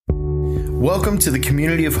Welcome to the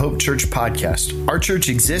Community of Hope Church podcast. Our church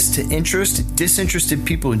exists to interest disinterested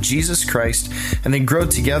people in Jesus Christ and then grow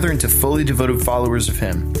together into fully devoted followers of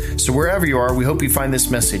Him. So wherever you are, we hope you find this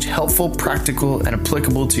message helpful, practical, and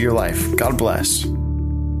applicable to your life. God bless.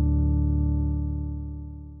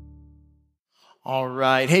 All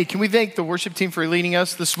right. Hey, can we thank the worship team for leading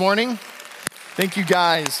us this morning? Thank you,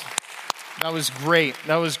 guys. That was great.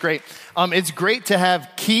 It's great to have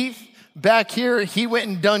Keith back here. He went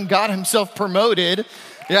and got himself promoted.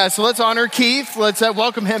 Yeah, so let's honor Keith. Let's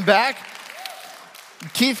welcome him back.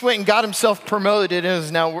 Keith went and got himself promoted and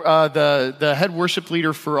is now the head worship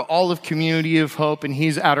leader for all of Community of Hope, and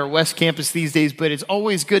he's at our West Campus these days, but it's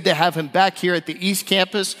always good to have him back here at the East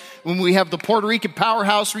Campus when we have the Puerto Rican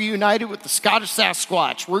powerhouse reunited with the Scottish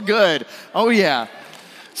Sasquatch. We're good. Oh, yeah.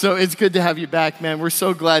 So it's good to have you back, man. We're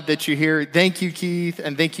so glad that you're here. Thank you, Keith,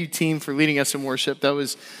 and thank you, team, for leading us in worship. That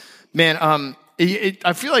was... Man,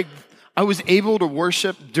 I feel like I was able to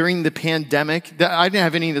worship during the pandemic. I didn't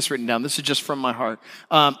have any of this written down. This is just from my heart.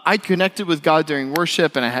 I connected with God during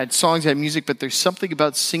worship, and I had songs, I had music, but there's something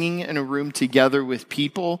about singing in a room together with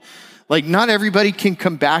people. Like, not everybody can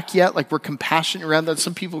come back yet. Like, we're compassionate around that.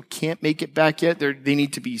 Some people can't make it back yet. They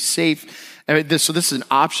need to be safe. So this is an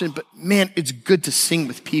option. But, man, it's good to sing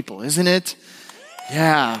with people, isn't it?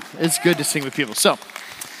 Yeah, it's good to sing with people. So...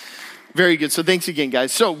 very good. So thanks again,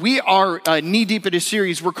 guys. So we are knee-deep in a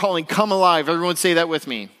series we're calling Come Alive. Everyone say that with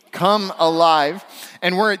me. Come Alive.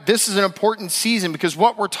 And this is an important season because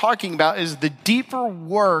what we're talking about is the deeper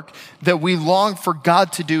work that we long for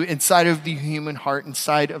God to do inside of the human heart,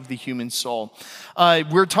 inside of the human soul.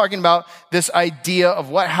 We're talking about this idea of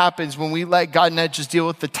what happens when we let God not just deal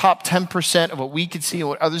with the top 10% of what we can see and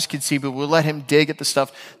what others can see, but we'll let Him dig at the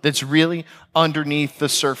stuff that's really underneath the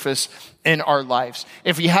surface in our lives.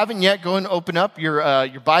 If you haven't yet, go and open up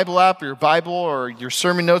your Bible app or your Bible or your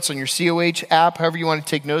sermon notes on your COH app, however you want to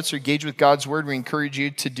take notes or engage with God's Word. We encourage you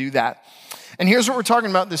to do that. And here's what we're talking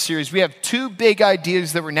about in this series. We have two big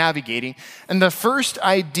ideas that we're navigating. And the first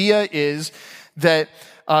idea is that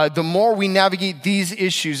the more we navigate these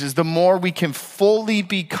issues is the more we can fully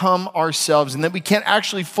become ourselves, and that we can't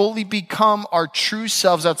actually fully become our true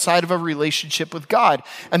selves outside of a relationship with God.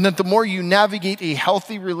 And that the more you navigate a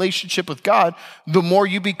healthy relationship with God, the more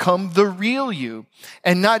you become the real you.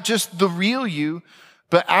 And not just the real you,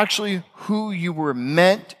 but actually who you were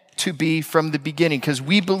meant to be from the beginning. Because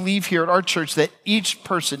we believe here at our church that each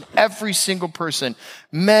person, every single person,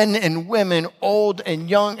 men and women, old and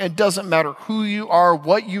young, it doesn't matter who you are,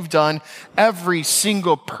 what you've done, every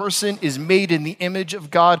single person is made in the image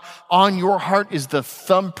of God. On your heart is the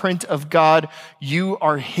thumbprint of God. You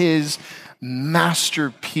are His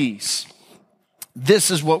masterpiece.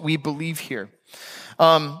 This is what we believe here.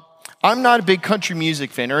 I'm not a big country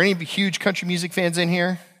music fan. Are any huge country music fans in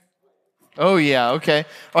here? Oh, yeah, okay.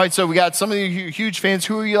 All right, so we got some of you huge fans.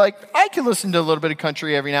 Who are you like, I can listen to a little bit of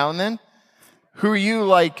country every now and then? Who are you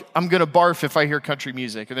like, I'm going to barf if I hear country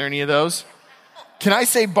music? Are there any of those? Can I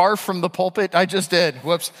say barf from the pulpit? I just did.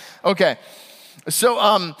 Whoops. Okay.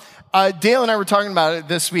 So Dale and I were talking about it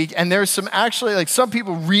this week, and there's some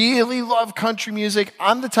people really love country music.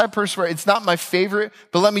 I'm the type of person where it's not my favorite,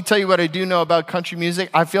 but let me tell you what I do know about country music.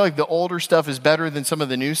 I feel like the older stuff is better than some of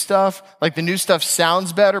the new stuff. Like the new stuff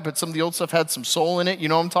sounds better, but some of the old stuff had some soul in it. You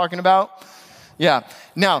know what I'm talking about? Yeah.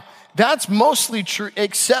 Now, that's mostly true,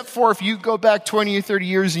 except for if you go back 20 or 30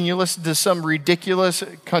 years and you listen to some ridiculous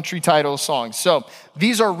country title songs. So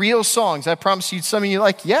these are real songs. I promise you, some of you are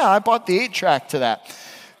like, yeah, I bought the 8-track to that.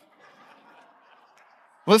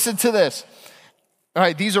 Listen to this. All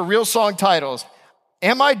right, these are real song titles.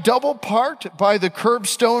 Am I double parked by the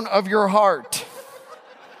curbstone of your heart?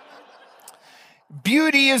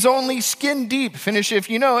 Beauty is only skin deep. Finish if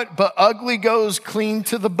you know it, but ugly goes clean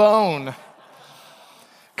to the bone.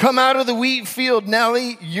 Come out of the wheat field,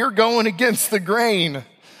 Nelly. You're going against the grain.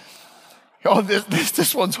 Oh,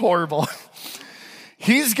 this one's horrible.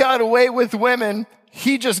 He's got away with women.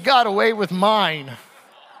 He just got away with mine.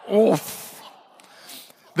 Oof.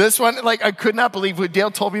 This one, I could not believe when Dale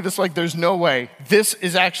told me this, there's no way. This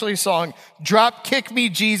is actually a song. Drop kick me,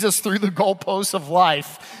 Jesus, through the goalposts of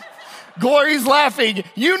life. Glory's laughing.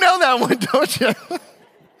 You know that one, don't you?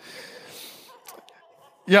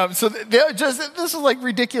 Yeah, so this is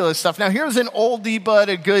ridiculous stuff. Now, here's an oldie but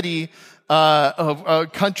a goodie a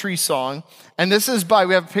country song. And this is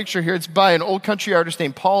we have a picture here. It's by an old country artist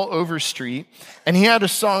named Paul Overstreet. And he had a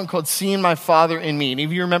song called Seeing My Father in Me. Any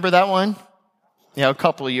of you remember that one? Yeah, a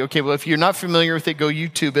couple of you. Okay, well, if you're not familiar with it, go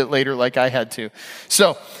YouTube it later like I had to.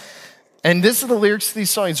 So, and this is the lyrics to these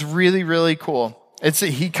songs. It's really, really cool.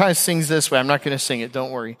 He kind of sings this way. I'm not going to sing it.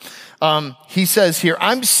 Don't worry. He says here,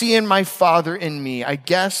 I'm seeing my Father in me. I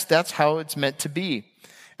guess that's how it's meant to be.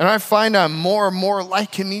 And I find I'm more and more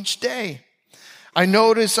like him each day. I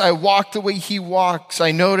notice I walk the way he walks.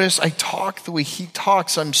 I notice I talk the way he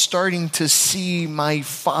talks. I'm starting to see my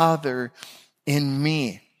Father in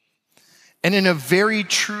me. And in a very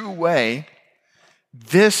true way,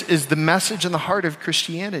 this is the message and the heart of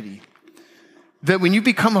Christianity. That when you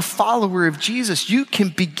become a follower of Jesus, you can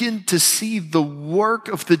begin to see the work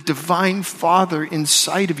of the divine Father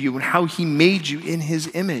inside of you and how he made you in his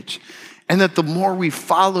image. And that the more we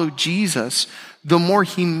follow Jesus, the more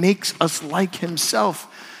he makes us like himself.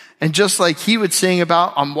 And just like he would sing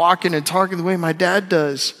about, I'm walking and talking the way my dad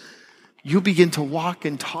does, you'll begin to walk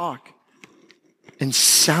and talk and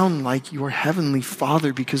sound like your heavenly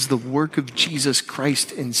Father because the work of Jesus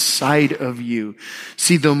Christ inside of you.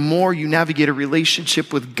 See, the more you navigate a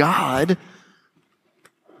relationship with God,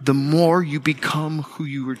 the more you become who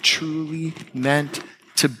you were truly meant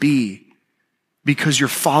to be because you're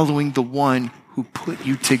following the one who put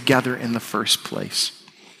you together in the first place.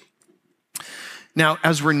 Now,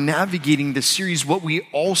 as we're navigating this series, what we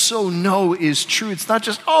also know is true. It's not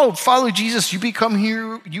just, follow Jesus, you become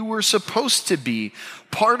who you were supposed to be.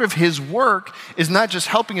 Part of his work is not just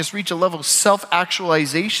helping us reach a level of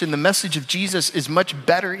self-actualization. The message of Jesus is much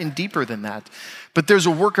better and deeper than that. But there's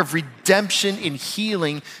a work of redemption and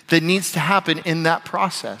healing that needs to happen in that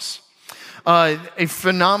process. A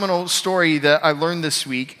phenomenal story that I learned this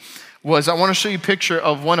week was, I want to show you a picture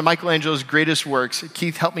of one of Michelangelo's greatest works.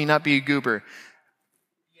 Keith, help me not be a goober.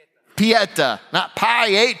 Pieta, not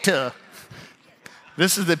Pieta.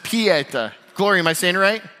 This is the Pieta. Gloria, am I saying it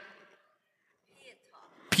right?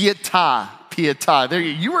 Pieta. There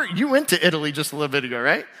you went to Italy just a little bit ago,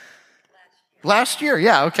 right? Last year,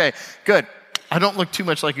 yeah, okay, good. I don't look too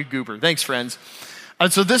much like a goober. Thanks, friends.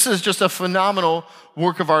 So this is just a phenomenal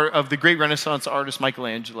work of art of the great Renaissance artist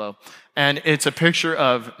Michelangelo. And it's a picture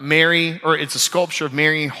of Mary, or it's a sculpture of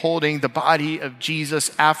Mary holding the body of Jesus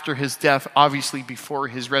after his death, obviously before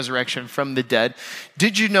his resurrection from the dead.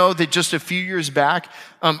 Did you know that just a few years back,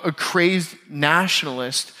 a crazed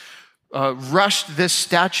nationalist rushed this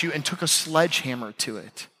statue and took a sledgehammer to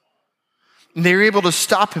it? And they were able to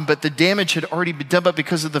stop him, but the damage had already been done. But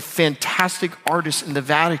because of the fantastic artists in the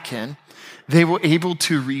Vatican, they were able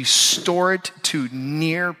to restore it to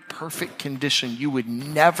near perfect condition. You would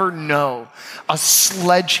never know a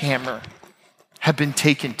sledgehammer had been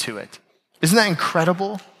taken to it. Isn't that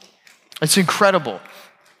incredible? It's incredible.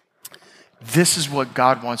 This is what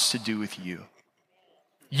God wants to do with you.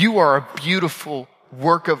 You are a beautiful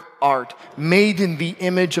work of art, made in the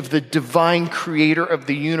image of the divine creator of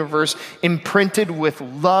the universe, imprinted with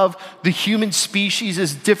love. The human species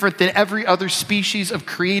is different than every other species of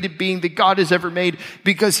created being that God has ever made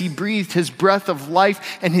because he breathed his breath of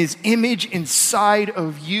life and his image inside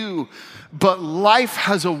of you. But life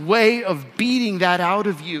has a way of beating that out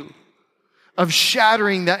of you, of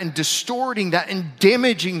shattering that and distorting that and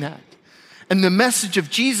damaging that. And the message of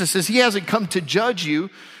Jesus is he hasn't come to judge you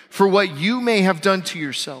for what you may have done to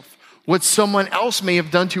yourself, what someone else may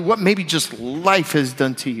have done to you, what maybe just life has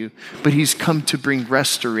done to you, but he's come to bring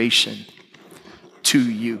restoration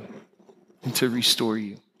to you and to restore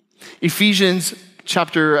you. Ephesians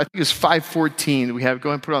chapter, I think it's 5:14 we have, go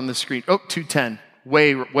ahead and put it on the screen. 2:10,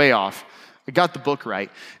 way off. I got the book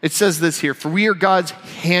right. It says this here, for we are God's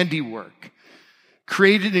handiwork,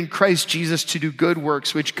 created in Christ Jesus to do good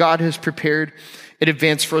works, which God has prepared in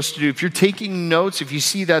advance for us to do. If you're taking notes, if you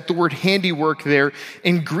see that the word handiwork there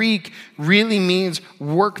in Greek really means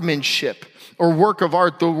workmanship or work of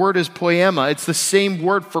art. The word is poema. It's the same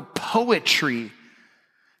word for poetry.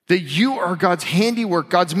 That you are God's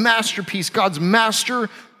handiwork, God's masterpiece, God's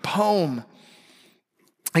master poem.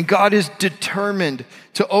 And God is determined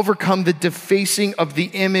to overcome the defacing of the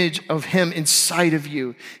image of him inside of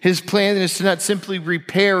you. His plan is to not simply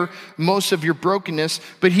repair most of your brokenness,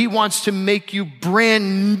 but he wants to make you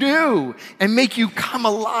brand new and make you come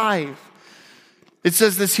alive. It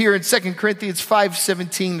says this here in 2 Corinthians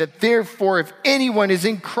 5:17, that therefore if anyone is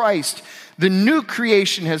in Christ, the new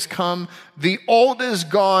creation has come, the old is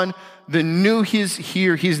gone, the new is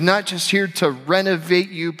here. He's not just here to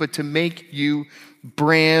renovate you, but to make you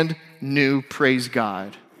brand new. Praise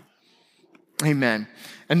God. Amen.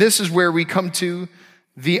 And this is where we come to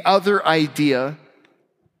the other idea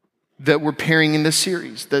that we're pairing in this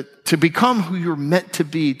series, that to become who you're meant to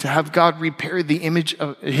be, to have God repair the image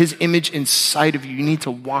of his image inside of you, you need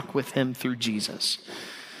to walk with him through Jesus.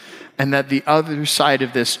 And that the other side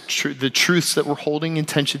of this, the truths that we're holding in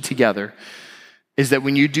tension together, is that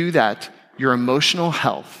when you do that, your emotional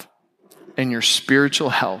health and your spiritual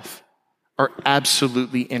health are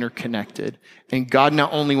absolutely interconnected. And God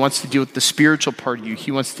not only wants to deal with the spiritual part of you, he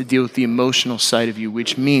wants to deal with the emotional side of you,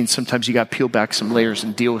 which means sometimes you got to peel back some layers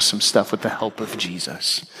and deal with some stuff with the help of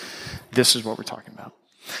Jesus. This is what we're talking about.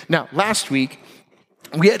 Now, last week,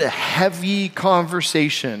 we had a heavy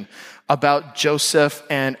conversation about Joseph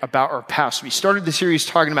and about our past. We started the series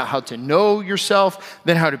talking about how to know yourself,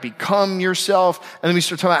 then how to become yourself, and then we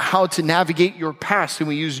started talking about how to navigate your past. And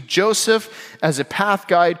we used Joseph as a path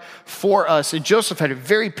guide for us. And Joseph had a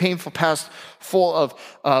very painful past full of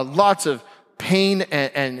lots of pain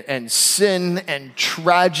and sin and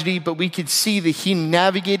tragedy, but we could see that he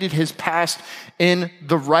navigated his past in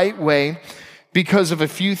the right way because of a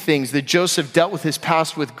few things. That Joseph dealt with his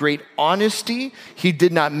past with great honesty. He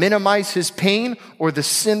did not minimize his pain or the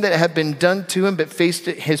sin that had been done to him, but faced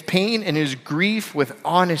his pain and his grief with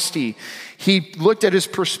honesty. He looked at his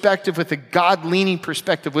perspective with a God-leaning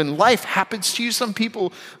perspective. When life happens to you, some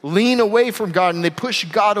people lean away from God and they push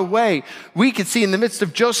God away. We could see in the midst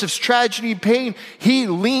of Joseph's tragedy and pain, he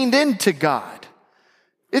leaned into God.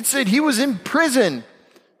 It said he was in prison,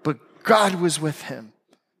 but God was with him.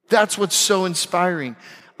 That's what's so inspiring.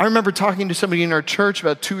 I remember talking to somebody in our church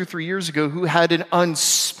about 2 or 3 years ago who had an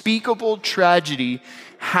unspeakable tragedy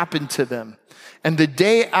happen to them. And the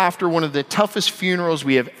day after one of the toughest funerals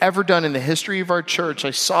we have ever done in the history of our church,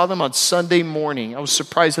 I saw them on Sunday morning. I was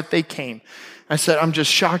surprised that they came. I said, I'm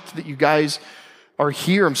just shocked that you guys are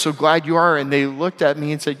here. I'm so glad you are. And they looked at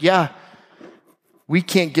me and said, yeah, we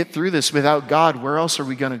can't get through this without God. Where else are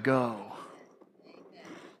we going to go?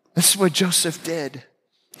 This is what Joseph did.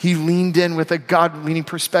 He leaned in with a God-leaning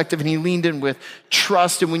perspective, and he leaned in with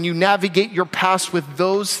trust. And when you navigate your past with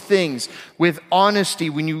those things, with honesty,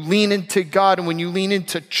 when you lean into God and when you lean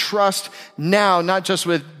into trust now, not just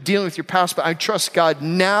with dealing with your past, but I trust God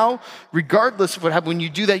now, regardless of what happened, when you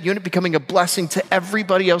do that, you end up becoming a blessing to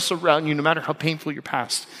everybody else around you, no matter how painful your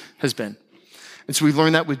past has been. And so we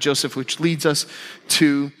learned that with Joseph, which leads us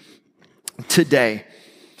to today,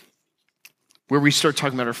 where we start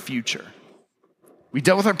talking about our future. We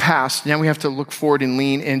dealt with our past. Now we have to look forward and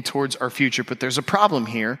lean in towards our future. But there's a problem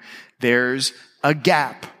here. There's a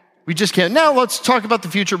gap. We just can't. Now let's talk about the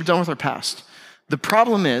future. We're done with our past. The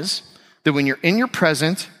problem is that when you're in your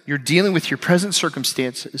present, you're dealing with your present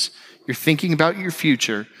circumstances, you're thinking about your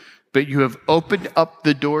future, but you have opened up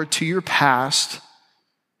the door to your past,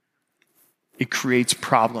 it creates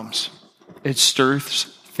problems. It stirs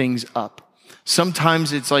things up.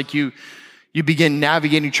 Sometimes it's like you begin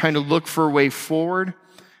navigating, trying to look for a way forward.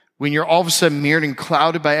 When you're all of a sudden mirrored and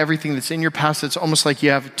clouded by everything that's in your past, it's almost like you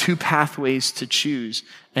have 2 pathways to choose,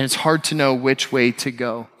 and it's hard to know which way to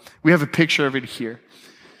go. We have a picture of it here.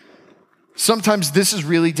 Sometimes this is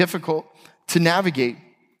really difficult to navigate.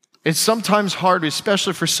 It's sometimes hard,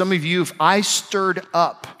 especially for some of you, if I stirred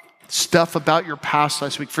up stuff about your past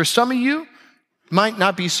last week. For some of you, might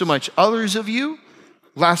not be so much. Others of you,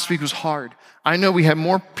 last week was hard. I know we had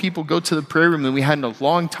more people go to the prayer room than we had in a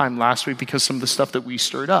long time last week because some of the stuff that we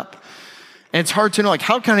stirred up. And it's hard to know, like,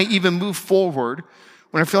 how can I even move forward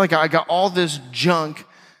when I feel like I got all this junk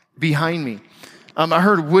behind me? I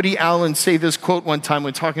heard Woody Allen say this quote one time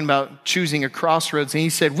when talking about choosing a crossroads, and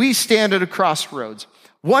he said, we stand at a crossroads.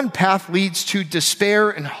 One path leads to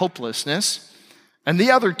despair and hopelessness, and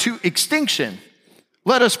the other to extinction.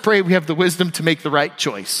 Let us pray we have the wisdom to make the right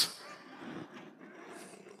choice.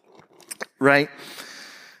 Right?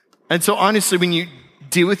 And so honestly, when you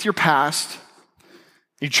deal with your past,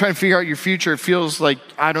 you try to figure out your future, it feels like,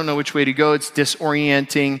 I don't know which way to go. It's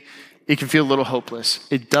disorienting. It can feel a little hopeless.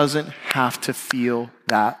 It doesn't have to feel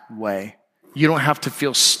that way. You don't have to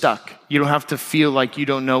feel stuck. You don't have to feel like you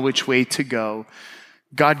don't know which way to go.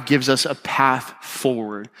 God gives us a path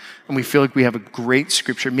forward. And we feel like we have a great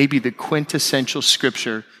scripture, maybe the quintessential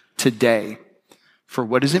scripture today for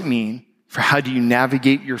what does it mean, for how do you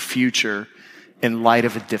navigate your future in light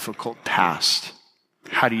of a difficult past?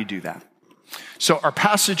 How do you do that? So our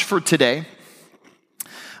passage for today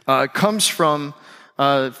comes from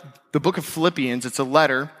the book of Philippians. It's a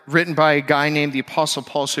letter written by a guy named the Apostle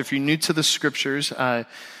Paul. So if you're new to the scriptures,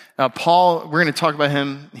 Paul, we're going to talk about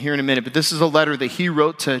him here in a minute, but this is a letter that he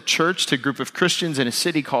wrote to a church, to a group of Christians in a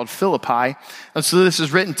city called Philippi. And so this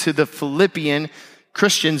is written to the Philippian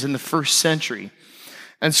Christians in the first century.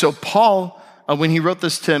 And so Paul, when he wrote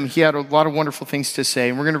this to him, he had a lot of wonderful things to say.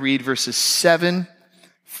 And we're going to read verses 7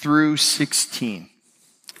 through 16.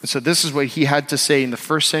 And so this is what he had to say in the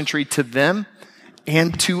first century to them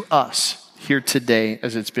and to us here today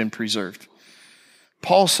as it's been preserved.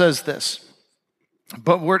 Paul says this,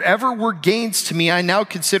 but whatever were gains to me, I now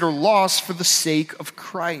consider loss for the sake of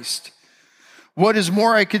Christ. What is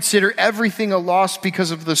more, I consider everything a loss because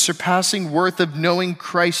of the surpassing worth of knowing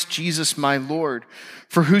Christ Jesus my Lord,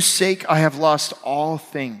 for whose sake I have lost all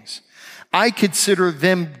things. I consider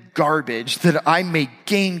them garbage that I may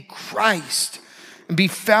gain Christ and be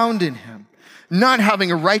found in him, not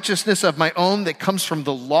having a righteousness of my own that comes from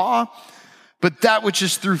the law, but that which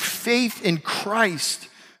is through faith in Christ,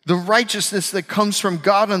 the righteousness that comes from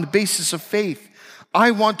God on the basis of faith. I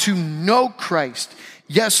want to know Christ,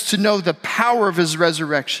 yes, to know the power of his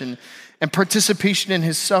resurrection and participation in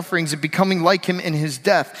his sufferings and becoming like him in his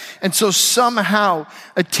death, and so somehow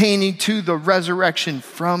attaining to the resurrection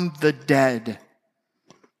from the dead.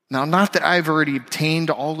 Now, not that I've already obtained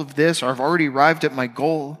all of this or I've already arrived at my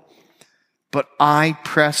goal, but I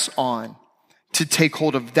press on to take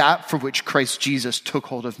hold of that for which Christ Jesus took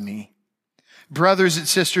hold of me. Brothers and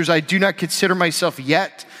sisters, I do not consider myself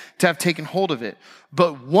yet to have taken hold of it,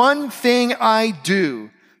 but one thing I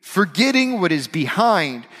do, forgetting what is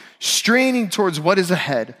behind, straining towards what is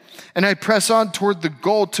ahead, and I press on toward the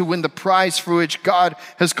goal to win the prize for which God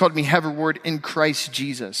has called me heavenward in Christ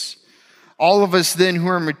Jesus. All of us then who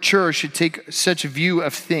are mature should take such a view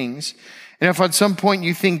of things. And if at some point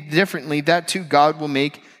you think differently, that too God will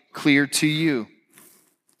make clear to you.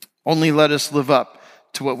 Only let us live up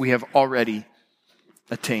to what we have already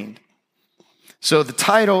attained. So the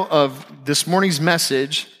title of this morning's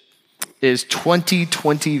message is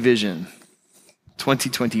 2020 Vision.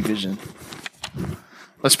 2020 Vision.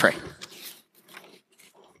 Let's pray.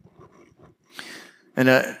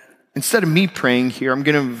 And instead of me praying here, I'm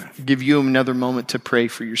going to give you another moment to pray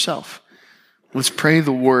for yourself. Let's pray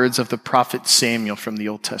the words of the prophet Samuel from the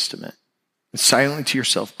Old Testament. And silently to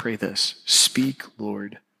yourself, pray this. Speak,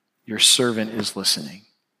 Lord, your servant is listening.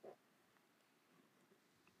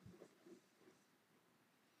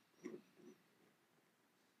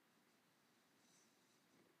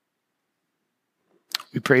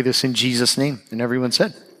 We pray this in Jesus' name. And everyone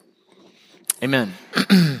said, amen.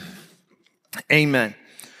 Amen.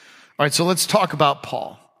 All right, so let's talk about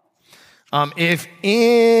Paul. If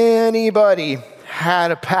anybody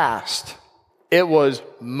had a past, it was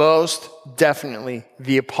most definitely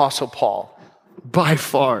the Apostle Paul, by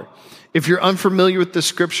far. If you're unfamiliar with the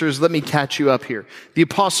scriptures, let me catch you up here. The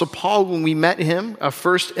Apostle Paul, when we met him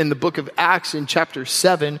first in the book of Acts in chapter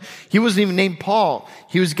 7, he wasn't even named Paul.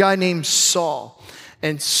 He was a guy named Saul.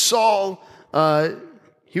 And Saul,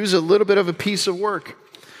 he was a little bit of a piece of work.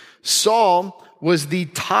 Saul was the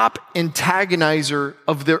top antagonizer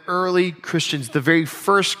of the early Christians, the very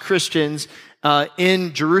first Christians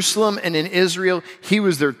in Jerusalem and in Israel. He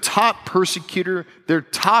was their top persecutor, their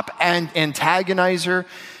top antagonizer.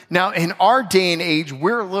 Now, in our day and age,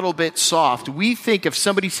 we're a little bit soft. We think if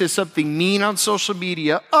somebody says something mean on social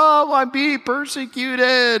media, oh, I'm being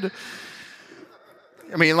persecuted.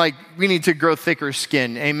 I mean, like, we need to grow thicker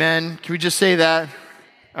skin. Amen? Can we just say that?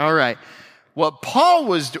 All right. What Saul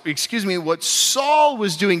was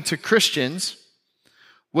doing to Christians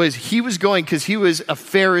was he was going, because he was a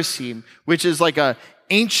Pharisee, which is like a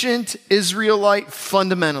ancient Israelite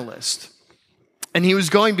fundamentalist. And he was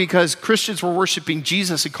going because Christians were worshiping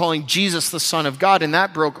Jesus and calling Jesus the Son of God, and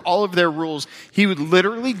that broke all of their rules. He would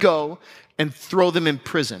literally go and throw them in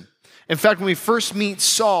prison. In fact, when we first meet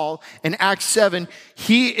Saul in Acts 7,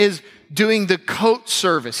 he is doing the coat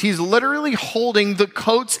service. He's literally holding the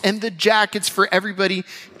coats and the jackets for everybody,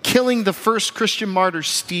 killing the first Christian martyr,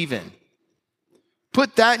 Stephen.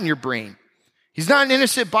 Put that in your brain. He's not an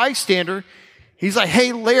innocent bystander. He's like,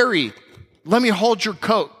 hey, Larry, let me hold your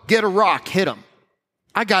coat. Get a rock, hit him.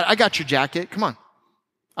 I got your jacket. Come on.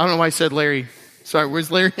 I don't know why I said Larry. Sorry,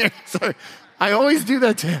 where's Larry? Sorry. I always do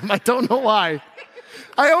that to him. I don't know why.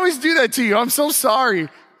 I always do that to you. I'm so sorry.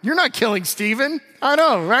 You're not killing Stephen. I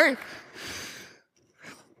know, right?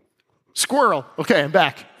 Squirrel. Okay, I'm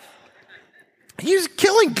back. He's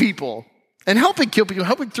killing people and helping kill people,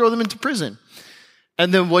 helping throw them into prison.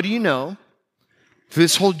 And then what do you know?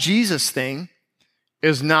 This whole Jesus thing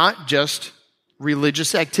is not just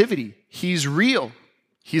religious activity. He's real.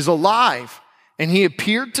 He's alive. And he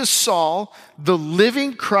appeared to Saul, the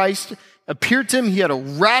living Christ appeared to him. He had a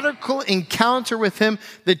radical encounter with him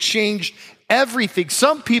that changed everything.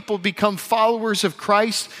 Some people become followers of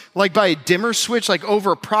Christ like by a dimmer switch, like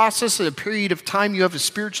over a process of a period of time you have a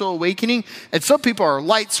spiritual awakening. And some people are a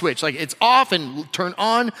light switch, like it's off and turn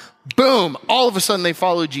on, boom, all of a sudden they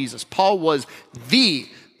follow Jesus. Paul was the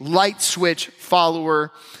light switch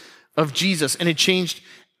follower of Jesus, and it changed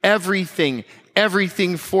everything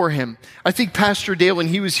for him. I think Pastor Dale, when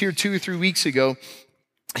he was here 2 or 3 weeks ago,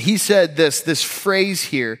 he said this phrase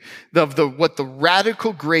here of what the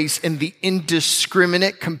radical grace and the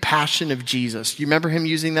indiscriminate compassion of Jesus. Do you remember him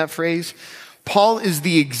using that phrase? Paul is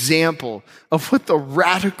the example of what the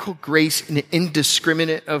radical grace and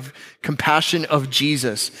indiscriminate of compassion of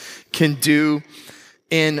Jesus can do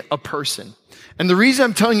in a person. And the reason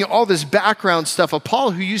I'm telling you all this background stuff of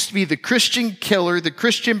Paul, who used to be the Christian killer, the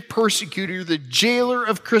Christian persecutor, the jailer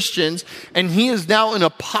of Christians, and he is now an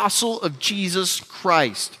apostle of Jesus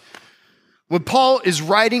Christ. When Paul is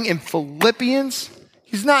writing in Philippians,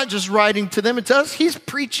 he's not just writing to them and to us, he's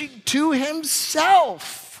preaching to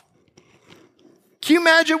himself. Can you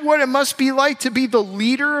imagine what it must be like to be the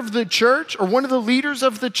leader of the church or one of the leaders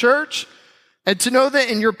of the church and to know that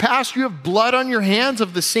in your past you have blood on your hands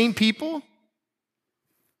of the same people?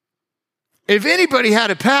 If anybody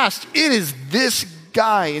had a past, it is this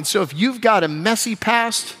guy. And so if you've got a messy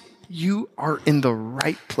past, you are in the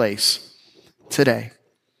right place today.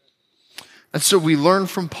 And so we learn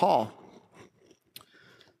from Paul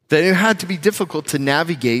that it had to be difficult to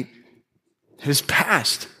navigate his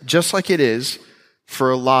past, just like it is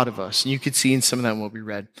for a lot of us. And you could see in some of that what we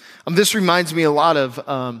read. This reminds me a lot of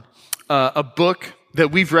a book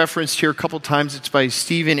that we've referenced here a couple times. It's by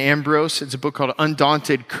Stephen Ambrose. It's a book called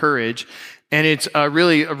Undaunted Courage. And it's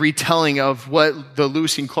really a retelling of what the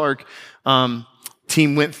Lewis and Clark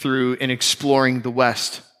team went through in exploring the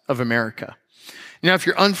West of America. Now, if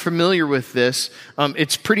you're unfamiliar with this,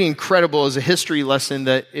 it's pretty incredible as a history lesson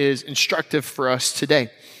that is instructive for us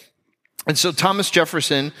today. And so Thomas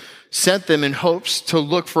Jefferson sent them in hopes to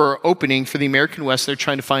look for an opening for the American West. They're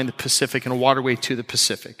trying to find the Pacific and a waterway to the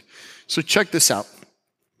Pacific. So check this out.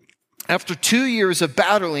 After 2 years of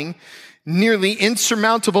battling nearly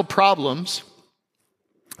insurmountable problems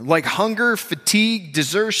like hunger, fatigue,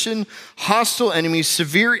 desertion, hostile enemies,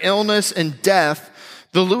 severe illness, and death,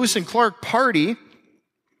 the Lewis and Clark party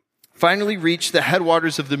finally reached the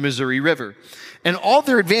headwaters of the Missouri River. And all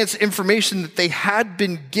their advanced information that they had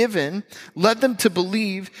been given led them to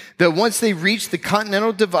believe that once they reached the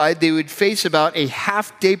Continental Divide, they would face about a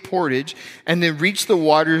half-day portage and then reach the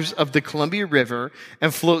waters of the Columbia River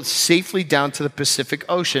and float safely down to the Pacific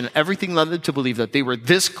Ocean. Everything led them to believe that they were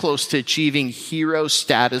this close to achieving hero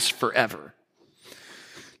status forever.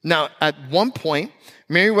 Now, at one point,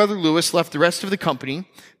 Meriwether Lewis left the rest of the company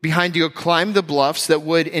behind to go climb the bluffs that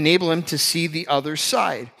would enable him to see the other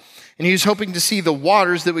side. And he was hoping to see the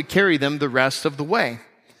waters that would carry them the rest of the way.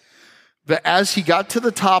 But as he got to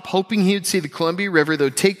the top, hoping he would see the Columbia River that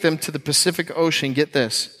would take them to the Pacific Ocean, get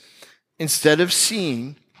this, instead of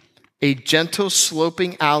seeing a gentle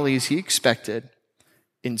sloping alley as he expected,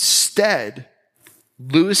 instead,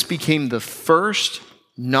 Lewis became the first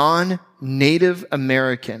non-Native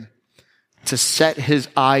American to set his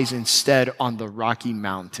eyes instead on the Rocky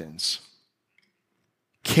Mountains.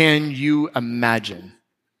 Can you imagine?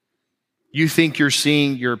 You think you're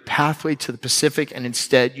seeing your pathway to the Pacific, and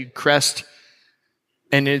instead you crest,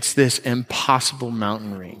 and it's this impossible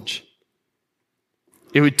mountain range.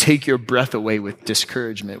 It would take your breath away with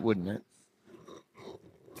discouragement, wouldn't it?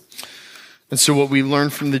 And so what we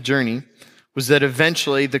learned from the journey was that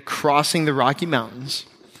eventually the crossing the Rocky Mountains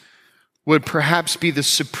would perhaps be the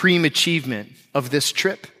supreme achievement of this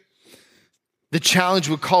trip. The challenge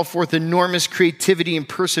would call forth enormous creativity and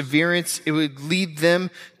perseverance. It would lead them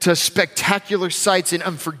to spectacular sights and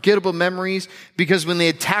unforgettable memories, because when they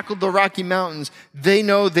had tackled the Rocky Mountains, they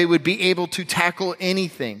know they would be able to tackle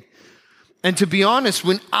anything. And to be honest,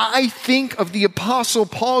 when I think of the Apostle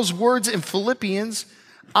Paul's words in Philippians,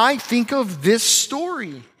 I think of this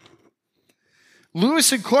story.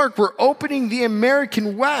 Lewis and Clark were opening the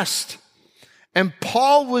American West, and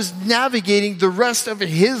Paul was navigating the rest of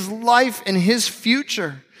his life and his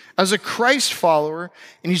future as a Christ follower,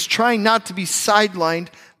 and he's trying not to be sidelined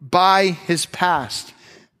by his past.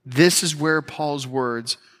 This is where Paul's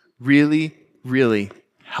words really, really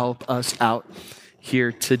help us out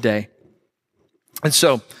here today. And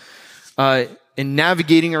so, in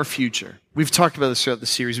navigating our future, we've talked about this throughout the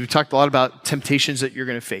series. We've talked a lot about temptations that you're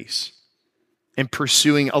going to face and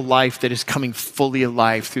pursuing a life that is coming fully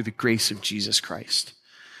alive through the grace of Jesus Christ.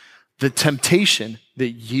 The temptation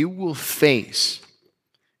that you will face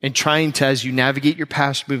in trying to, as you navigate your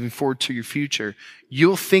past, moving forward to your future,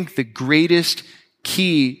 you'll think the greatest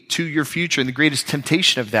key to your future and the greatest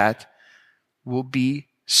temptation of that will be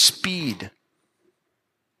speed.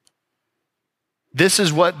 This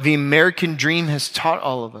is what the American dream has taught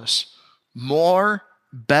all of us. More,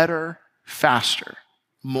 better, faster.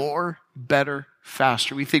 More, better,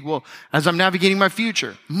 faster. We think, well, as I'm navigating my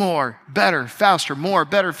future, more, better, faster, more,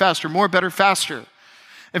 better, faster, more, better, faster.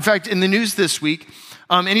 In fact, in the news this week,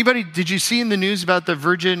 did you see in the news about the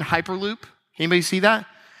Virgin Hyperloop? Anybody see that?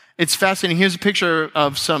 It's fascinating. Here's a picture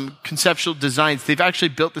of some conceptual designs. They've actually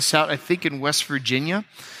built this out, I think, in West Virginia.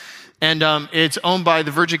 And it's owned by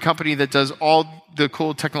the Virgin company that does all the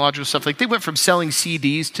cool technological stuff. Like they went from selling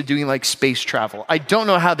CDs to doing like space travel. I don't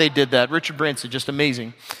know how they did that. Richard Branson, just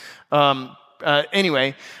amazing.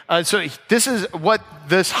 Anyway, so this is what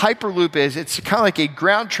this Hyperloop is. It's kind of like a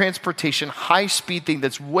ground transportation, high-speed thing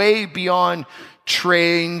that's way beyond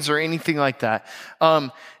trains or anything like that.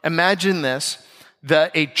 Imagine this,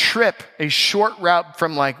 that a trip, a short route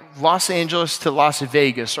from like Los Angeles to Las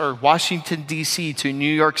Vegas or Washington, D.C. to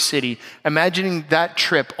New York City, imagining that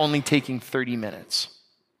trip only taking 30 minutes.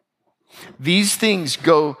 These things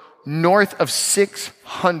go north of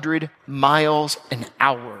 600 miles an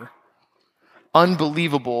hour.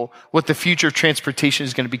 Unbelievable what the future of transportation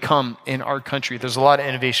is going to become in our country. There's a lot of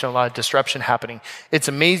innovation, a lot of disruption happening. It's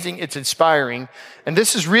amazing, it's inspiring, and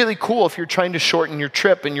this is really cool if you're trying to shorten your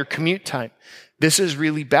trip and your commute time. This is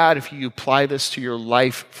really bad if you apply this to your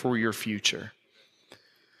life for your future.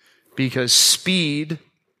 Because speed,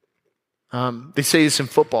 they say this in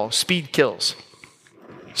football, speed kills.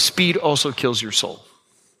 Speed also kills your soul.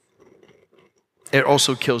 It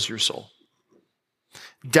also kills your soul.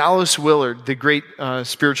 Dallas Willard, the great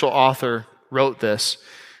spiritual author, wrote this.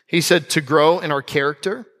 He said, to grow in our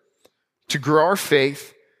character, to grow our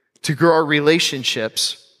faith, to grow our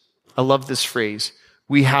relationships, I love this phrase,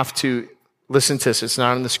 we have to, listen to this, it's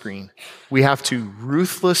not on the screen, we have to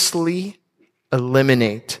ruthlessly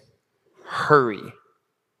eliminate hurry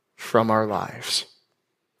from our lives.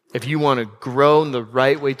 If you want to grow in the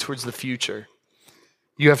right way towards the future,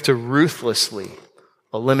 you have to ruthlessly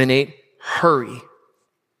eliminate hurry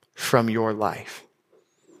from your life.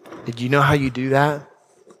 Did you know how you do that?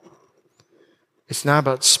 It's not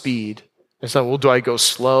about speed. It's not, well, do I go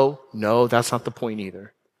slow? No, that's not the point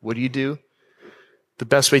either. What do? The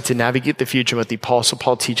best way to navigate the future, what the Apostle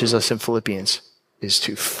Paul teaches us in Philippians, is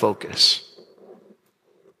to focus.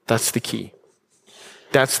 That's the key.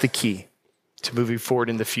 That's the key to moving forward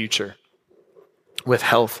in the future with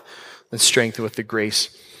health and strength and with the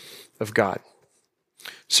grace of God.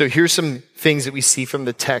 So here's some things that we see from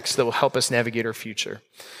the text that will help us navigate our future.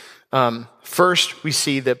 First, we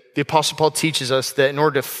see that the Apostle Paul teaches us that in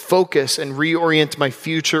order to focus and reorient my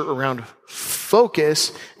future around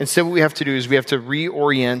focus, instead what we have to do is we have to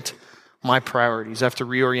reorient my priorities. I have to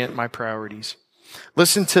reorient my priorities.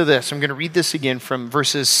 Listen to this. I'm going to read this again from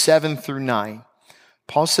verses 7 through 9.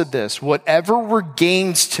 Paul said this, whatever were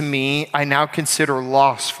gains to me, I now consider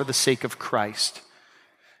loss for the sake of Christ.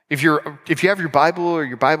 If you have your Bible or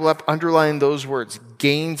your Bible app, underline those words,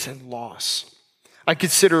 gains and loss. I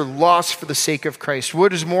consider loss for the sake of Christ.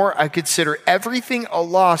 What is more, I consider everything a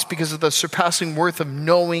loss because of the surpassing worth of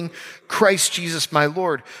knowing Christ Jesus my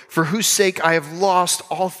Lord, for whose sake I have lost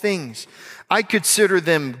all things. I consider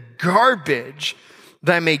them garbage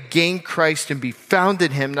that I may gain Christ and be found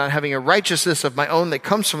in him, not having a righteousness of my own that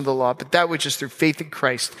comes from the law, but that which is through faith in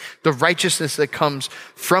Christ, the righteousness that comes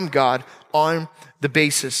from God on the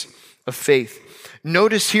basis of faith.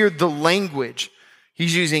 Notice here the language.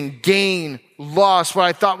 He's using gain, loss, what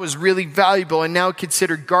I thought was really valuable and now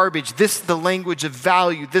considered garbage. This is the language of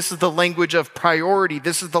value. This is the language of priority.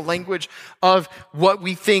 This is the language of what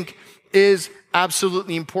we think is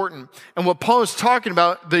absolutely important. And what Paul is talking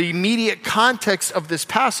about, the immediate context of this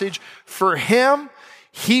passage, for him,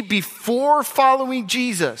 before following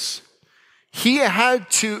Jesus, he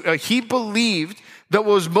believed that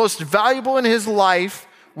what was most valuable in his life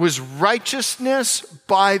was righteousness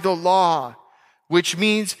by the law, which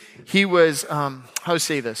means he was, how to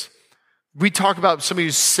say this? We talk about somebody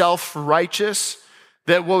who's self-righteous,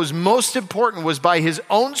 that what was most important was by his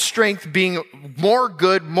own strength being more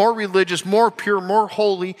good, more religious, more pure, more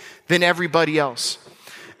holy than everybody else.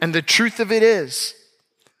 And the truth of it is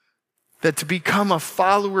that to become a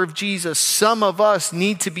follower of Jesus, some of us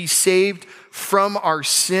need to be saved from our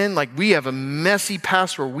sin. Like we have a messy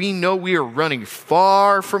past where we know we are running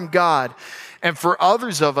far from God. And for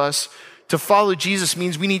others of us, to follow Jesus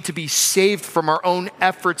means we need to be saved from our own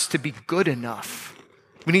efforts to be good enough.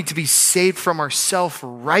 We need to be saved from our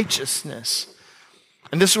self-righteousness.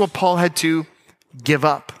 And this is what Paul had to give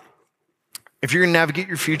up. If you're going to navigate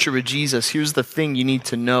your future with Jesus, here's the thing you need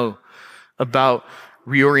to know about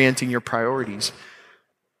reorienting your priorities.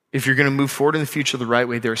 If you're going to move forward in the future the right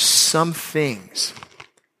way, there are some things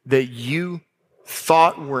that you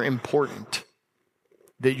thought were important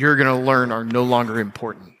that you're going to learn are no longer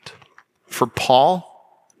important. For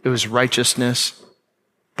Paul, it was righteousness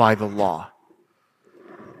by the law.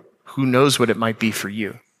 Who knows what it might be for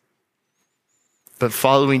you? But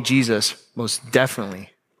following Jesus most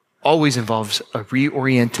definitely always involves a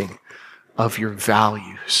reorienting of your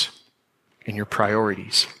values and your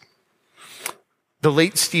priorities. The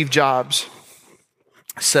late Steve Jobs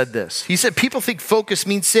said this. He said, people think focus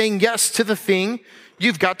means saying yes to the thing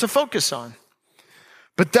you've got to focus on.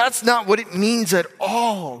 But that's not what it means at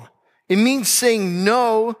all. It means saying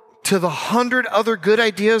no to the 100 other good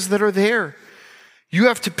ideas that are there. You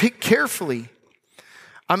have to pick carefully.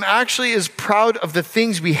 I'm actually as proud of the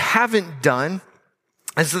things we haven't done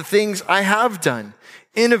as the things I have done.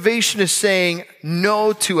 Innovation is saying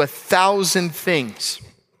no to 1,000 things.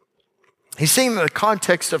 He's saying in the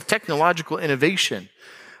context of technological innovation.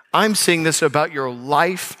 I'm saying this about your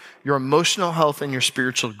life, your emotional health, and your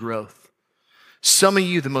spiritual growth. Some of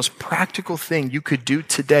you, the most practical thing you could do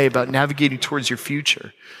today about navigating towards your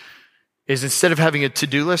future is instead of having a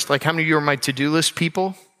to-do list, like how many of you are my to-do list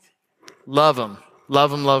people? Love them. Love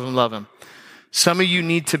them, love them, love them. Some of you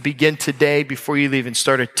need to begin today before you leave and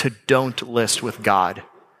start a to-don't list with God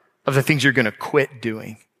of the things you're going to quit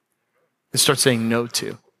doing and start saying no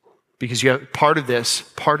to. Because you have part of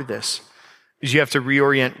this is you have to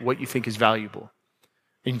reorient what you think is valuable.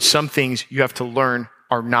 And some things you have to learn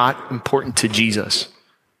are not important to Jesus,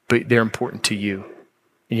 but they're important to you.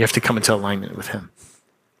 And you have to come into alignment with him.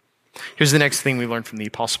 Here's the next thing we learned from the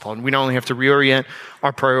Apostle Paul. And we not only have to reorient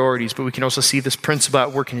our priorities, but we can also see this principle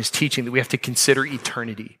at work in his teaching that we have to consider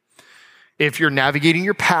eternity. If you're navigating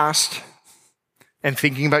your past and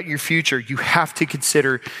thinking about your future, you have to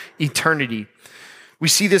consider eternity. We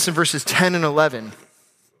see this in verses 10 and 11.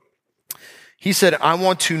 He said, I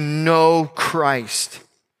want to know Christ.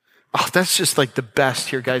 Oh, that's just like the best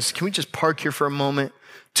here, guys. Can we just park here for a moment?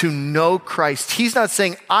 To know Christ. He's not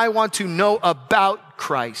saying, I want to know about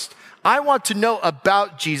Christ. I want to know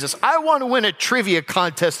about Jesus. I want to win a trivia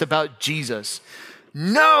contest about Jesus.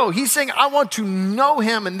 No, he's saying, I want to know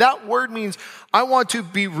him. And that word means I want to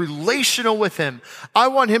be relational with him. I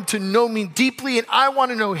want him to know me deeply, and I want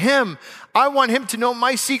to know him. I want him to know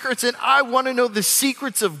my secrets, and I want to know the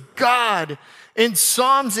secrets of God. In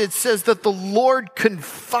Psalms, it says that the Lord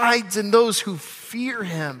confides in those who fear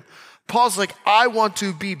him. Paul's like, I want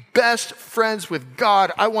to be best friends with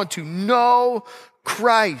God. I want to know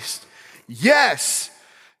Christ. Yes,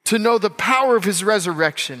 to know the power of his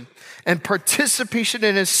resurrection and participation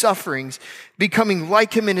in his sufferings, becoming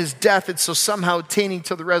like him in his death, and so somehow attaining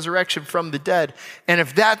to the resurrection from the dead. And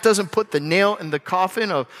if that doesn't put the nail in the coffin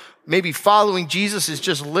of maybe following Jesus is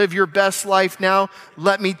just live your best life now,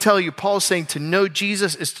 let me tell you, Paul's saying to know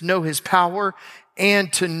Jesus is to know his power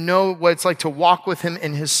and to know what it's like to walk with him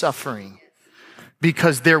in his suffering,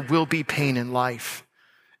 because there will be pain in life.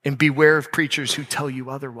 And beware of preachers who tell you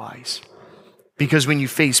otherwise. Because when you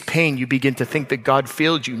face pain, you begin to think that God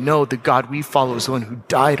failed you. No, the God we follow is the one who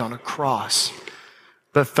died on a cross,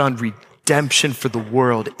 but found redemption for the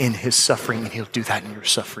world in his suffering, and he'll do that in your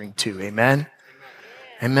suffering too. Amen?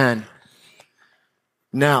 Amen.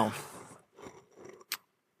 Now,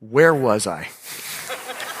 where was I?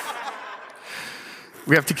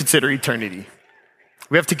 We have to consider eternity.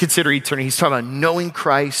 We have to consider eternity. He's talking about knowing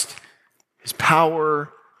Christ, his power,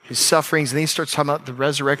 his sufferings, and then he starts talking about the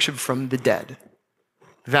resurrection from the dead.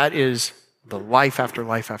 That is the life after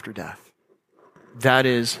death. That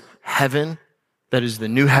is heaven. That is the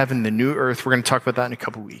new heaven, the new earth. We're going to talk about that in a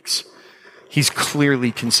couple weeks. He's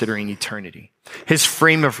clearly considering eternity. His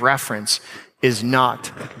frame of reference is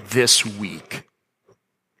not this week.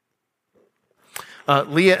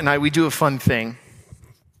 Leah and I, we do a fun thing.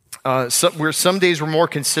 Some days we're more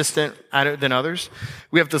consistent at it than others.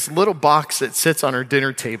 We have this little box that sits on our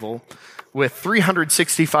dinner table with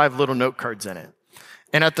 365 little note cards in it.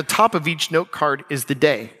 And at the top of each note card is the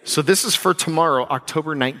day. So this is for tomorrow,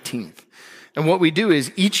 October 19th. And what we do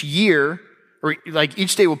is each year, or like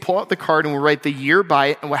each day, we'll pull out the card and we'll write the year by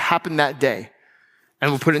it and what happened that day.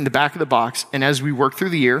 And we'll put it in the back of the box. And as we work through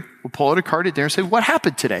the year, we'll pull out a card at dinner and say, what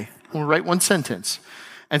happened today? And we'll write one sentence.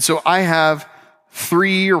 And so I have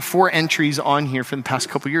 3 or 4 entries on here for the past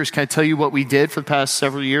couple of years. Can I tell you what we did for the past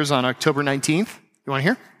several years on October 19th? You want to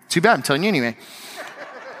hear? Too bad. I'm telling you anyway.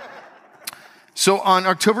 So on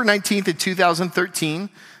October 19th in 2013,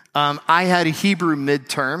 I had a Hebrew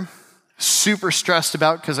midterm. Super stressed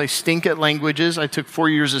about because I stink at languages. I took 4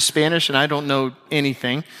 years of Spanish and I don't know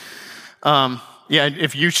anything.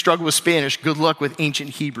 If you struggle with Spanish, good luck with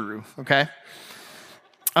ancient Hebrew, okay?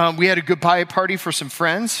 We had a goodbye party for some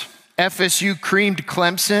friends. FSU creamed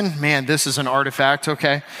Clemson. Man, this is an artifact,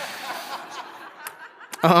 okay?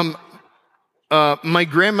 My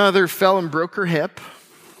grandmother fell and broke her hip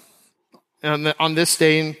on this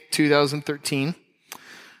day in 2013.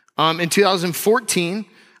 In 2014,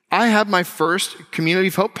 I had my first Community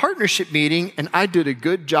of Hope partnership meeting, and I did a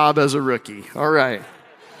good job as a rookie. All right.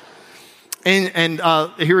 And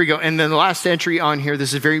here we go. And then the last entry on here,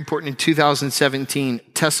 this is very important. In 2017,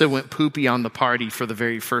 Tessa went poopy on the party for the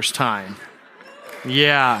very first time.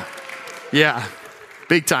 Yeah,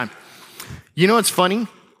 big time. You know what's funny?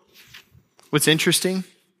 What's interesting?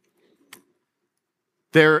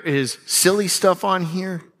 There is silly stuff on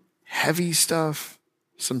here, heavy stuff,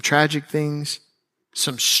 some tragic things,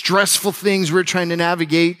 some stressful things we're trying to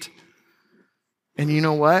navigate. And you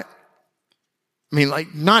know what? I mean,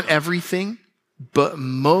 like, not everything, but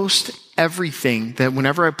most everything that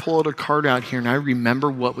whenever I pull out a card out here and I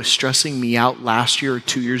remember what was stressing me out last year or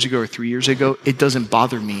 2 years ago or 3 years ago, it doesn't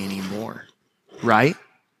bother me anymore, right?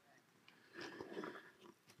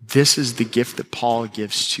 This is the gift that Paul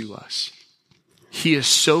gives to us. He is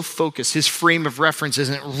so focused. His frame of reference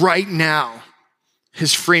isn't right now.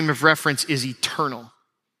 His frame of reference is eternal.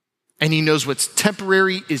 And he knows what's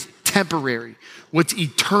temporary is temporary. What's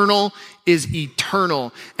eternal is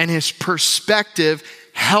eternal. And his perspective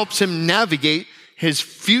helps him navigate his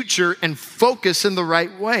future and focus in the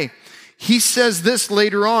right way. He says this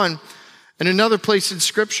later on in another place in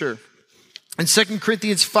Scripture. In 2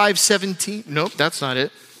 Corinthians 5:17. Nope, that's not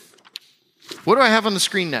it. What do I have on the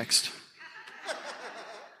screen next?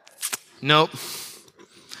 Nope.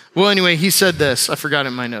 Well, anyway, he said this. I forgot it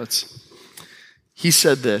in my notes. He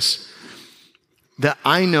said this, that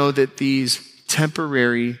I know that these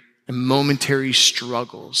temporary and momentary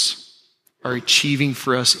struggles are achieving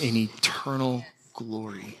for us an eternal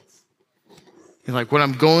glory. And like what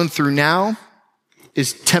I'm going through now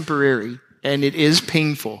is temporary, and it is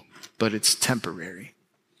painful, but it's temporary.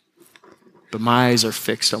 But my eyes are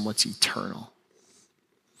fixed on what's eternal.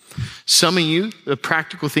 Some of you, the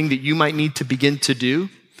practical thing that you might need to begin to do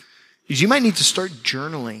is you might need to start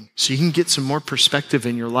journaling so you can get some more perspective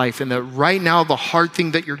in your life. And that right now, the hard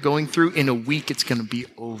thing that you're going through, in a week, it's going to be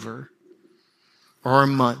over. Or a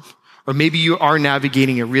month. Or maybe you are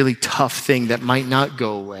navigating a really tough thing that might not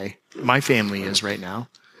go away. My family is right now.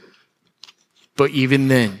 But even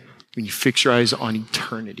then, when you fix your eyes on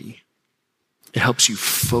eternity, it helps you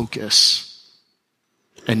focus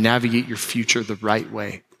and navigate your future the right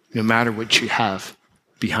way, no matter what you have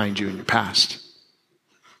behind you in your past.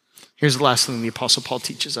 Here's the last thing the Apostle Paul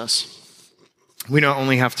teaches us. We not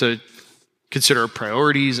only have to consider our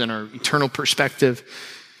priorities and our eternal perspective,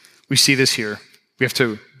 we see this here. We have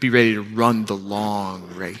to be ready to run the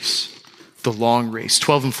long race. The long race.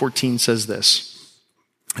 12 and 14 says this.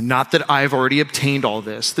 Not that I've already obtained all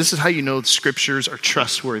this. This is how you know the scriptures are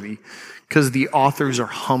trustworthy, because the authors are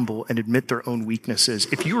humble and admit their own weaknesses.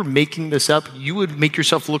 If you were making this up, you would make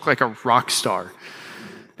yourself look like a rock star.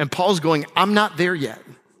 And Paul's going, I'm not there yet.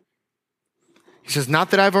 He says,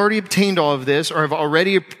 not that I've already obtained all of this or I've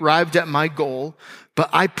already arrived at my goal, but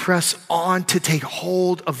I press on to take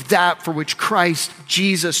hold of that for which Christ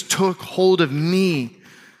Jesus took hold of me.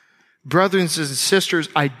 Brothers and sisters,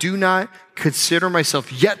 I do not consider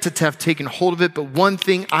myself yet to have taken hold of it, but one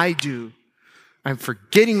thing I do, I'm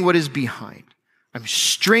forgetting what is behind. I'm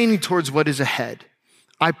straining towards what is ahead.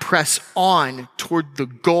 I press on toward the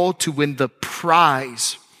goal to win the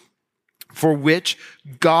prize for which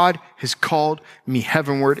God has called me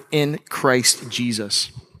heavenward in Christ Jesus.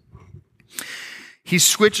 He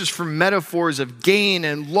switches from metaphors of gain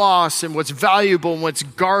and loss and what's valuable and what's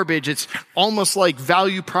garbage. It's almost like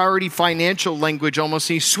value, priority, financial language almost.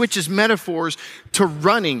 He switches metaphors to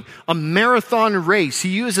running, a marathon race. He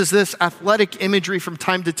uses this athletic imagery from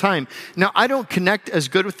time to time. Now, I don't connect as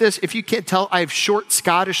good with this. If you can't tell, I have short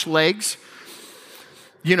Scottish legs.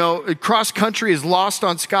 You know, cross country is lost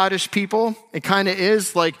on Scottish people. It kind of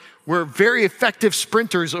is. Like, we're very effective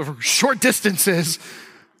sprinters over short distances.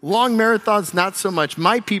 Long marathons, not so much.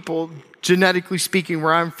 My people, genetically speaking,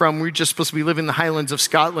 where I'm from, we're just supposed to be living in the Highlands of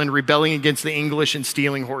Scotland, rebelling against the English and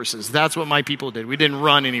stealing horses. That's what my people did. We didn't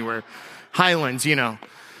run anywhere. Highlands, you know.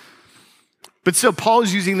 But still, Paul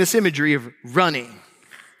is using this imagery of running,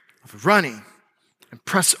 and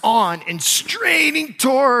press on and straining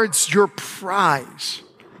towards your prize.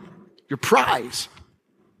 Your prize.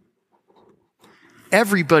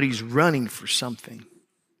 Everybody's running for something.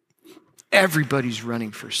 Everybody's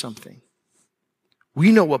running for something.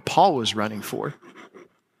 We know what Paul was running for.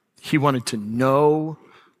 He wanted to know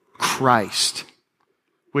Christ,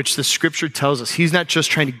 which the scripture tells us he's not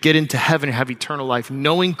just trying to get into heaven and have eternal life.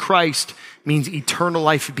 Knowing Christ means eternal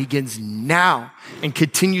life begins now and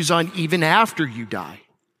continues on even after you die.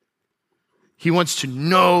 He wants to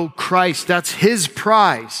know Christ. That's his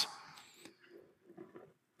prize.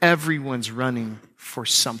 Everyone's running for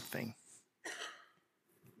something.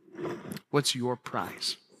 What's your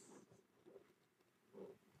prize?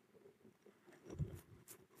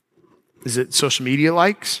 Is it social media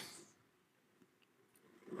likes?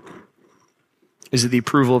 Is it the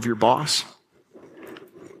approval of your boss?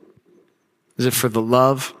 Is it for the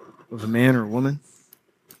love of a man or a woman?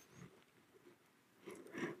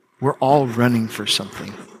 We're all running for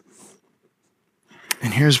something.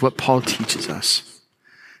 And here's what Paul teaches us.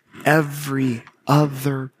 Every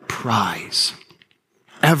other prize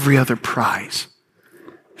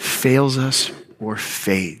fails us or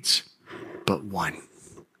fades, but one.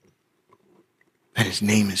 And his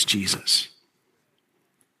name is Jesus.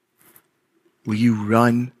 Will you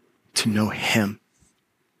run to know him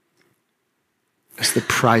as the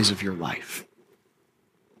prize of your life?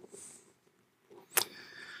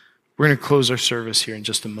 We're going to close our service here in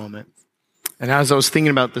just a moment. And as I was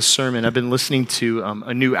thinking about this sermon, I've been listening to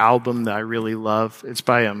a new album that I really love. It's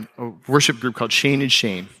by a worship group called Shane and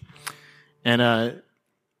Shane. And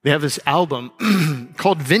they have this album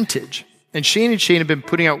called Vintage. And Shane and Shane have been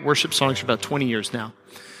putting out worship songs for about 20 years now.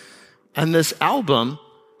 And this album,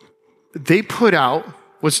 they put out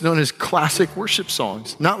what's known as classic worship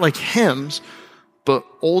songs. Not like hymns, but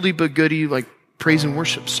oldie but goodie, like praise and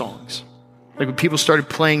worship songs. Like when people started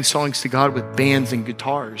playing songs to God with bands and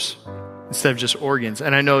guitars instead of just organs.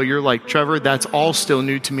 And I know you're like, Trevor, that's all still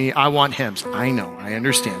new to me. I want hymns. I know. I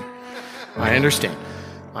understand. And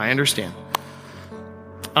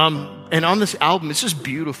on this album, it's just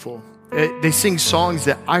beautiful. They sing songs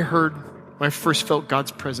that I heard when I first felt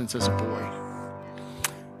God's presence as a boy.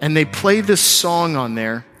 And they play this song on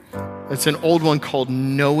there. It's an old one called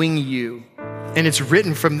Knowing You. And it's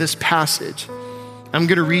written from this passage. I'm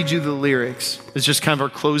going to read you the lyrics. It's just kind of our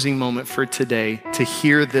closing moment for today to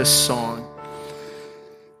hear this song.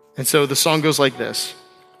 And so the song goes like this.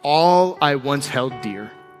 All I once held dear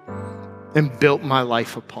and built my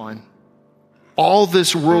life upon, all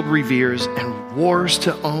this world reveres and wars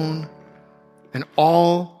to own, and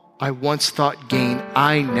all I once thought gain,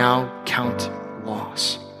 I now count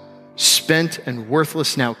loss. Spent and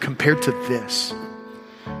worthless now compared to this.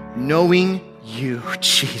 Knowing you,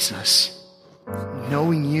 Jesus.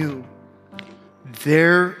 Knowing you,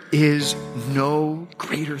 there is no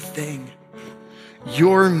greater thing.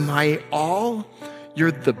 You're my all.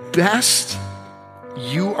 You're the best.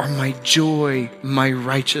 You are my joy, my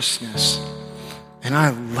righteousness. And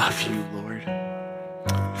I love you, Lord.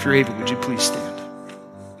 If you're able, would you please stand?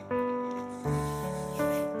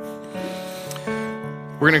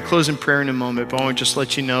 We're going to close in prayer in a moment, but I want to just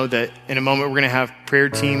let you know that in a moment we're going to have prayer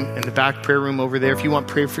team in the back prayer room over there. If you want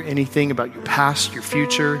prayer for anything about your past, your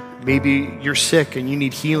future, maybe you're sick and you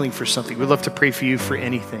need healing for something, we'd love to pray for you for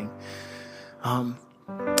anything.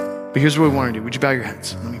 But here's what we want to do. Would you bow your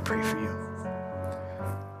heads? Let me pray for you.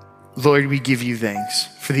 Lord, we give you thanks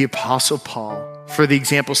for the Apostle Paul, for the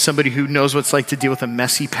example, somebody who knows what it's like to deal with a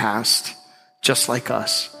messy past, just like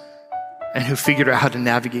us, and who figured out how to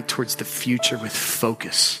navigate towards the future with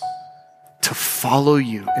focus, to follow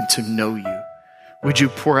you and to know you. Would you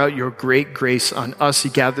pour out your great grace on us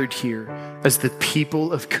gathered here as the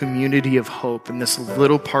people of Community of Hope in this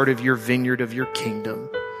little part of your vineyard of your kingdom?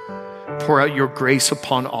 Pour out your grace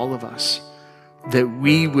upon all of us, that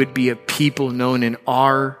we would be a people known in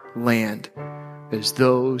our land as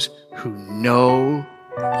those who know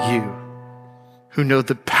you, who know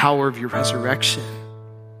the power of your resurrection,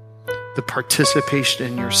 the participation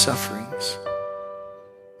in your sufferings,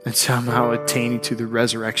 and somehow attaining to the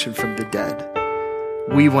resurrection from the dead.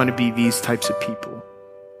 We want to be these types of people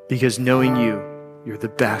because knowing you, you're the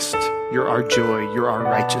best. You're our joy. You're our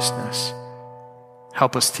righteousness.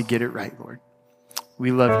 Help us to get it right, Lord.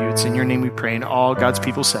 We love you. It's in your name we pray. And all God's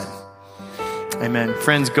people said, amen.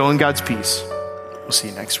 Friends, go in God's peace. We'll see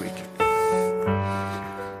you next week.